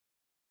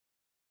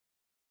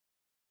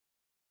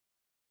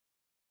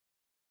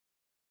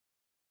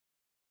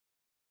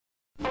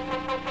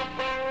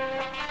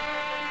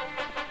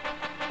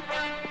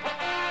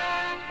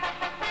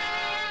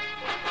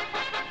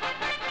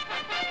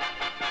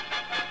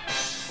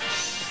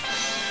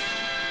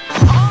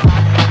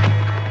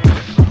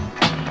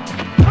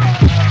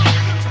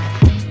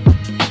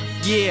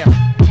Yeah,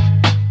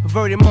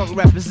 perverted monk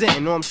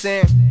representing, know what I'm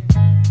saying?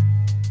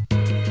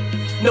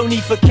 No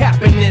need for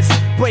capping this.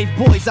 Brave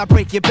boys, I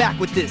break your back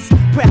with this.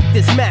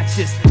 Practice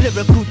matches,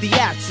 lyrical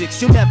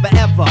theatrics. You'll never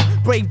ever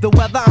brave the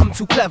weather, I'm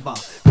too clever.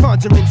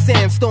 Conjuring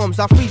sandstorms,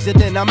 I freeze it,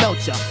 then I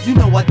melt ya. You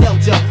know I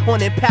dealt ya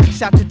on impact,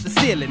 shot at the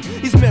ceiling.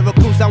 These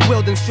miracles I'm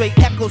wielding, straight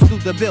echoes through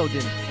the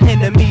building.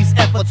 Enemies'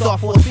 efforts are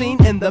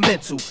foreseen in the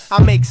mental.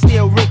 I make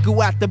steel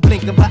wrinkle at the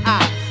blink of an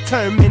eye.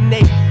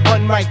 Terminate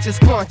unrighteous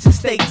conscious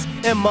states.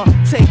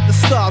 Imitate the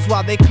stars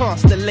while they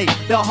constellate.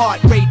 The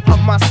heart rate of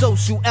my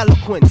social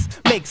eloquence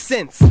makes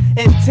sense,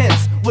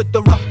 intense with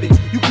the roughage.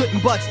 You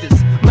couldn't budge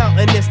this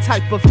mountainous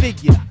type of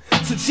figure.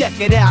 So check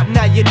it out,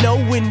 now you know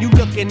when you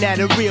looking at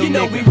a real nigga. You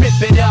know we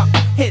rip it up,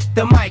 hit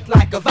the mic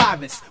like a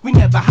virus. We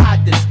never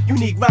hide this,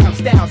 unique rhyme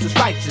styles is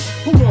righteous.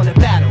 Who wanna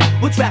battle?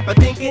 Which rapper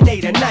thinking they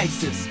the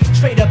nicest?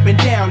 Straight up and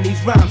down,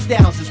 these rhyme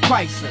styles is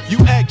priceless. You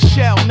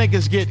eggshell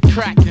niggas get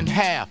cracked in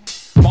half.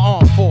 My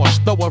arm force,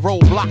 throw a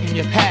roadblock in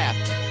your path.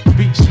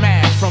 Beat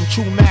smash from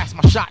true mass,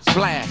 my shots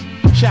blast.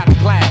 Shatter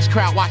glass,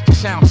 crowd watch the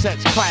sound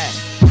sets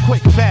clash.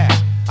 Quick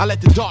fast, I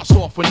let the darts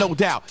off with no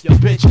doubt. Your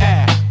bitch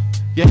ass,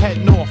 you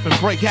head north and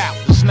break out.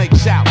 The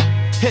snake's out,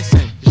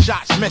 hissing, the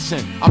shot's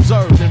missing.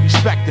 Observe and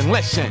respect and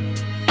listen.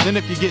 Then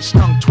if you get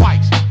stung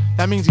twice,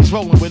 that means he's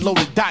rolling with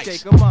loaded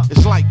dice.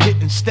 It's like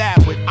getting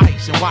stabbed with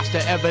ice and watch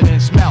the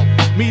evidence melt.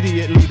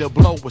 Immediately the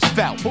blow was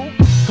felt.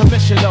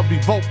 Commissioner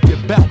revoke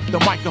your belt. The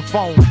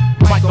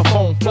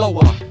microphone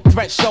flower,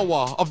 threat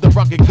shower of the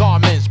rugged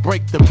garments.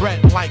 Break the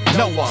bread like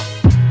Noah.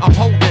 I'm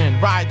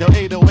holding, ride the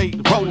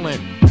 808 rolling,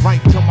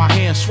 right till my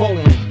hands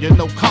swollen. You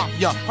know comp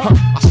ya,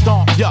 I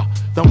stomp ya.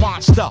 The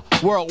monster,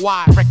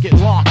 worldwide record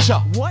launcher.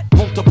 What?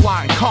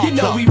 Multiply and conquer. You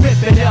know we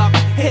rip it up,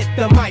 hit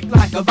the mic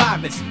like a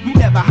virus. We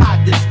never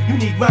hide this,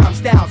 unique rhyme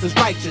styles is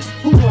righteous.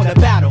 Who wanna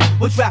battle?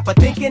 Which rapper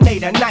thinking they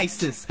the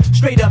nicest?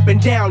 Straight up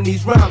and down,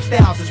 these rhyme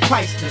styles is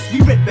priceless. We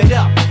rip it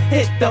up,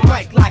 hit the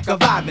mic like a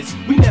virus.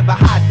 We never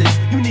hide this,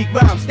 unique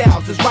rhyme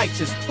styles is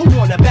righteous. Who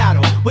wanna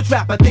battle? Which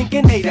rapper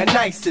thinking they the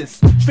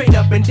nicest? Straight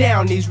up and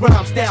down, these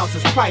rhyme styles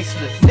is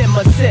priceless.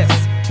 Nemesis,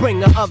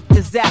 bringer of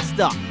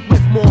disaster,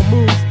 with more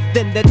moves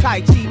than the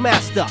Tai Chi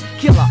master.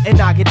 Killer and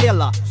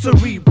Agadilla,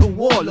 cerebral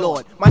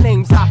warlord. My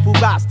name's Afu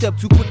Ra, step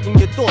too quick and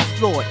your thoughts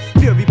flawed.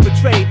 Fury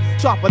portrayed,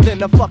 sharper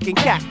than a fucking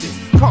cactus.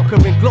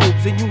 Conquering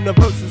globes and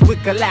universes with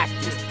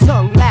Galactus.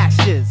 Tongue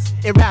lashes,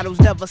 it rattles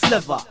never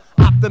sliver.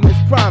 Optimus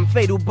Prime,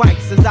 fatal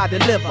bites as I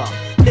deliver.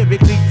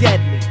 Lyrically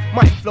deadly,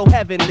 might flow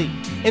heavenly.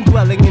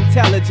 Indwelling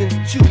intelligence,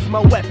 choose my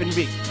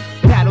weaponry.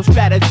 Battle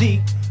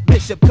strategy,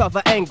 bishop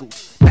cover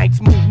angles. Knights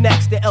move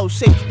next, the L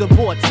shapes the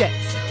vortex.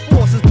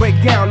 Forces break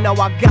down, now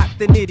I got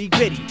the nitty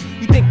gritty.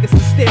 You think it's a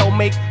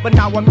stalemate, but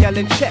now I'm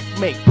yelling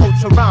checkmate.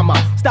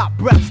 Ultrarama, stop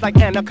breaths like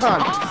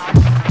anacondas.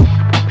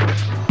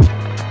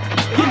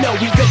 You know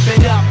we rip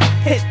it up,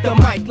 hit the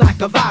mic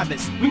like a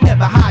virus. We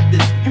never hide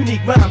this,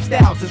 unique rhyme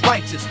styles is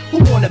righteous. Who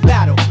wanna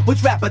battle?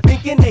 Which rapper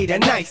thinking they the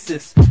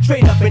nicest?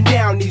 Straight up and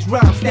down, these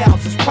rhyme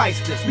styles is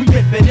priceless. We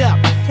rip it up,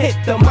 hit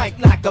the mic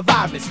like a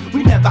virus.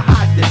 We never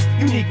hide this,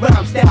 unique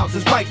rhyme styles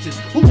is righteous.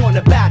 Who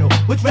wanna battle?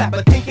 Which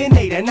rapper thinking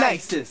they the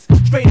nicest?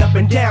 Straight up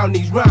and down,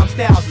 these rhyme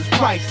styles is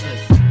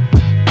priceless.